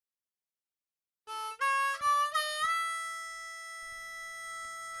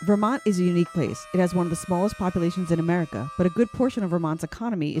Vermont is a unique place. It has one of the smallest populations in America, but a good portion of Vermont's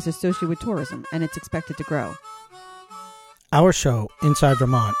economy is associated with tourism, and it's expected to grow. Our show, Inside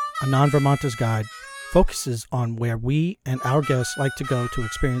Vermont, a non-Vermonter's guide, focuses on where we and our guests like to go to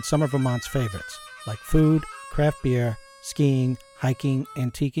experience some of Vermont's favorites, like food, craft beer, skiing, hiking,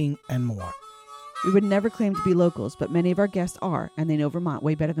 antiquing, and more. We would never claim to be locals, but many of our guests are, and they know Vermont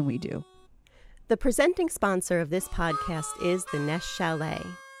way better than we do. The presenting sponsor of this podcast is the Nest Chalet.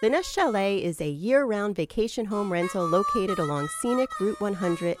 The Nest Chalet is a year-round vacation home rental located along scenic Route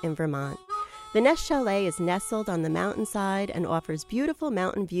 100 in Vermont. The Nest Chalet is nestled on the mountainside and offers beautiful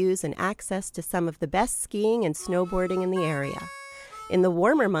mountain views and access to some of the best skiing and snowboarding in the area. In the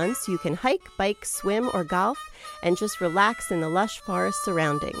warmer months, you can hike, bike, swim, or golf, and just relax in the lush forest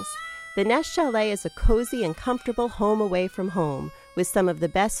surroundings. The Nest Chalet is a cozy and comfortable home away from home, with some of the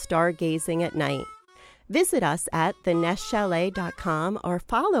best stargazing at night. Visit us at thenestchalet.com or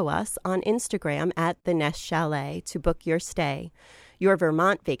follow us on Instagram at The Nest Chalet to book your stay. Your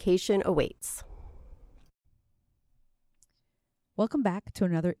Vermont vacation awaits. Welcome back to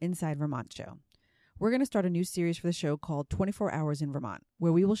another Inside Vermont show. We're going to start a new series for the show called 24 Hours in Vermont,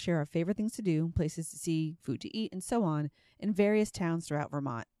 where we will share our favorite things to do, places to see, food to eat, and so on in various towns throughout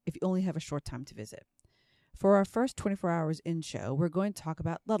Vermont if you only have a short time to visit. For our first 24 Hours in show, we're going to talk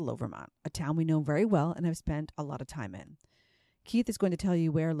about Ludlow, Vermont, a town we know very well and have spent a lot of time in. Keith is going to tell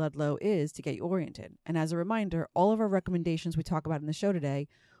you where Ludlow is to get you oriented. And as a reminder, all of our recommendations we talk about in the show today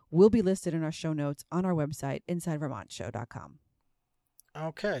will be listed in our show notes on our website, InsideVermontShow.com.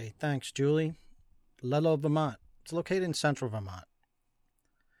 Okay, thanks, Julie. Ludlow, Vermont. It's located in central Vermont.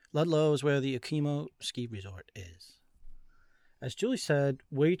 Ludlow is where the Okemo Ski Resort is. As Julie said,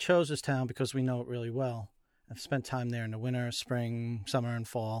 we chose this town because we know it really well. I've spent time there in the winter, spring, summer, and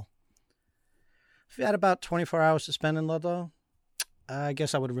fall. If you had about 24 hours to spend in Ludlow, I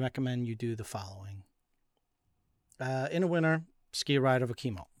guess I would recommend you do the following. In the winter, ski a ride over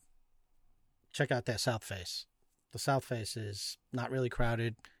Okemo. Check out their south face. The south face is not really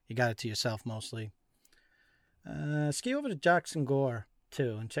crowded. You got it to yourself mostly. Ski over to Jackson Gore,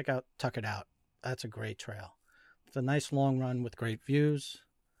 too, and check out Tuckered Out. That's a great trail. It's a nice long run with great views.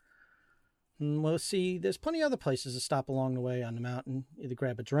 And we'll see, there's plenty of other places to stop along the way on the mountain. Either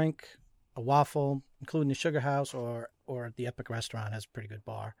grab a drink, a waffle, including the Sugar House, or the Epic Restaurant has a pretty good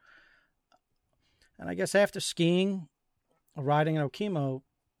bar. And I guess after skiing or riding in Okemo,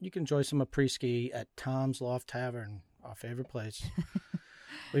 you can enjoy some après-ski at Tom's Loft Tavern, our favorite place.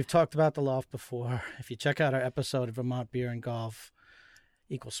 We've talked about the Loft before. If you check out our episode of Vermont Beer and Golf,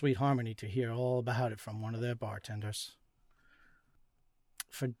 equals Sweet Harmony, to hear all about it from one of their bartenders.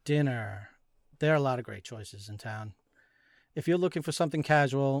 For dinner, there are a lot of great choices in town. If you're looking for something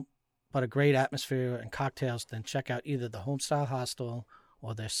casual, but a great atmosphere and cocktails, then check out either the Homestyle Hostel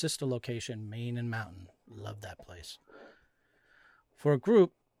or their sister location, Main and Mountain. Love that place. For a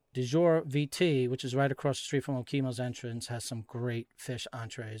group, De Jour VT, which is right across the street from Okemo's entrance, has some great fish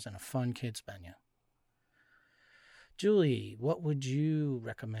entrees and a fun kids menu. Julie, what would you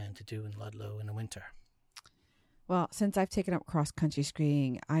recommend to do in Ludlow in the winter? Well, since I've taken up cross-country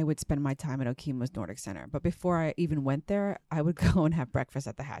skiing, I would spend my time at Okemo's Nordic Center. But before I even went there, I would go and have breakfast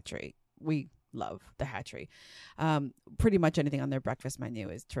at the Hatchery. We love the Hatchery. Pretty much anything on their breakfast menu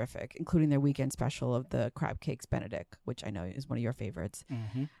is terrific, including their weekend special of the crab cakes Benedict, which I know is one of your favorites.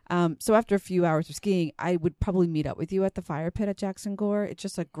 Mm-hmm. So after a few hours of skiing, I would probably meet up with you at the fire pit at Jackson Gore. It's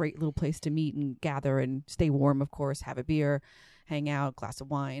just a great little place to meet and gather and stay warm, of course, have a beer, hang out, glass of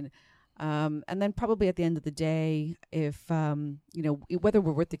wine. And then probably at the end of the day, if, whether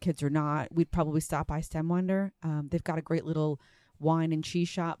we're with the kids or not, we'd probably stop by Stemwinder. They've got a great little wine and cheese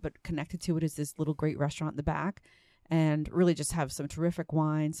shop, but connected to it is this little great restaurant in the back, and really just have some terrific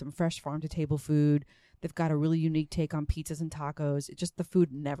wine, some fresh farm-to-table food. They've got a really unique take on pizzas and tacos. The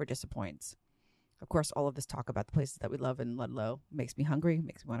food never disappoints. Of course, all of this talk about the places that we love in Ludlow makes me hungry,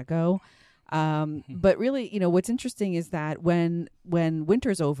 makes me want to go. But really, what's interesting is that when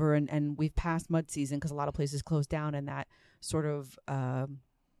winter's over and we've passed mud season, because a lot of places close down in that sort of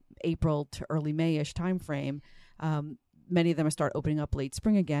April to early May-ish time frame, many of them start opening up late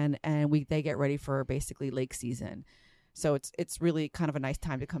spring again, and they get ready for basically lake season. So it's really kind of a nice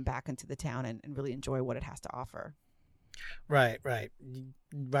time to come back into the town and really enjoy what it has to offer. Right.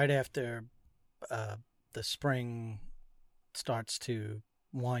 Right after the spring starts to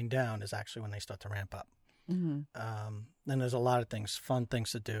wind down is actually when they start to ramp up. Mm-hmm. Then there's a lot of fun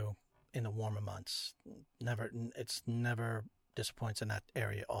things to do in the warmer months. It's never disappoints in that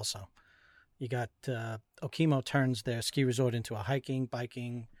area also. You got Okemo turns their ski resort into a hiking,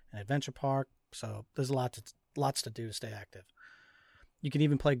 biking, and adventure park. So there's lots to do to stay active. You can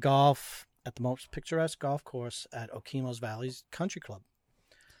even play golf at the most picturesque golf course at Okemos Valley's Country Club.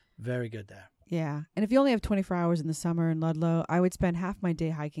 Very good there. Yeah. And if you only have 24 hours in the summer in Ludlow, I would spend half my day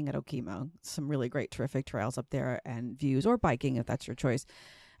hiking at Okemo. Some really great, terrific trails up there and views, or biking if that's your choice.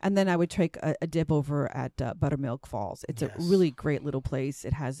 And then I would take a dip over at Buttermilk Falls. It's a really great little place.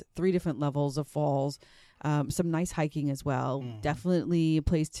 It has 3 different levels of falls, some nice hiking as well. Definitely a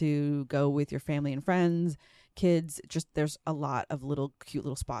place to go with your family and friends, kids. Just there's a lot of cute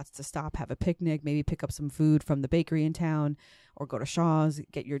little spots to stop, have a picnic, maybe pick up some food from the bakery in town, or go to Shaw's,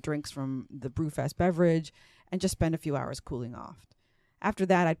 get your drinks from the Brewfest beverage, and just spend a few hours cooling off. After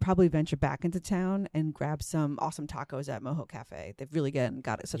that, I'd probably venture back into town and grab some awesome tacos at Mojo Cafe. They've really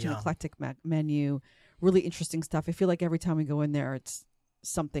got such an eclectic menu, really interesting stuff. I feel like every time we go in there, it's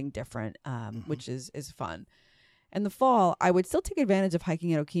something different, which is fun. In the fall, I would still take advantage of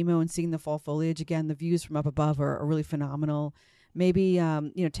hiking at Okemo and seeing the fall foliage again. The views from up above are really phenomenal. Maybe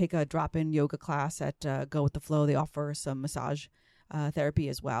take a drop-in yoga class at Go With The Flow. They offer some massage therapy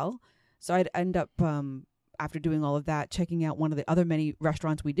as well. So I'd end up after doing all of that, checking out one of the other many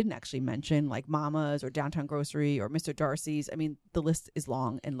restaurants we didn't actually mention, like Mama's or Downtown Grocery or Mr. Darcy's. I mean, the list is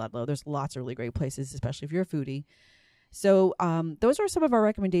long in Ludlow. There's lots of really great places, especially if you're a foodie. So those are some of our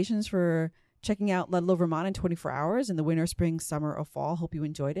recommendations for checking out Ludlow, Vermont in 24 hours in the winter, spring, summer, or fall. Hope you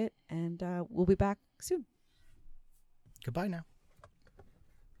enjoyed it. And we'll be back soon. Goodbye now.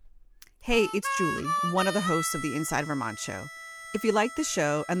 Hey, it's Julie, one of the hosts of the Inside Vermont Show. If you like the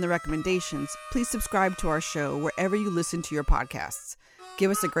show and the recommendations, please subscribe to our show wherever you listen to your podcasts. Give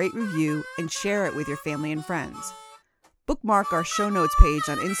us a great review and share it with your family and friends. Bookmark our show notes page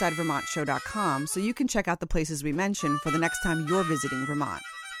on InsideVermontShow.com so you can check out the places we mention for the next time you're visiting Vermont.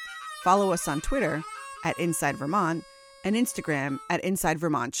 Follow us on Twitter at Inside Vermont and Instagram at Inside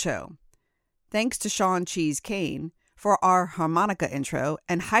Vermont Show. Thanks to Sean Cheese Kane for our harmonica intro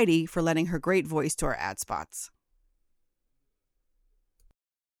and Heidi for lending her great voice to our ad spots.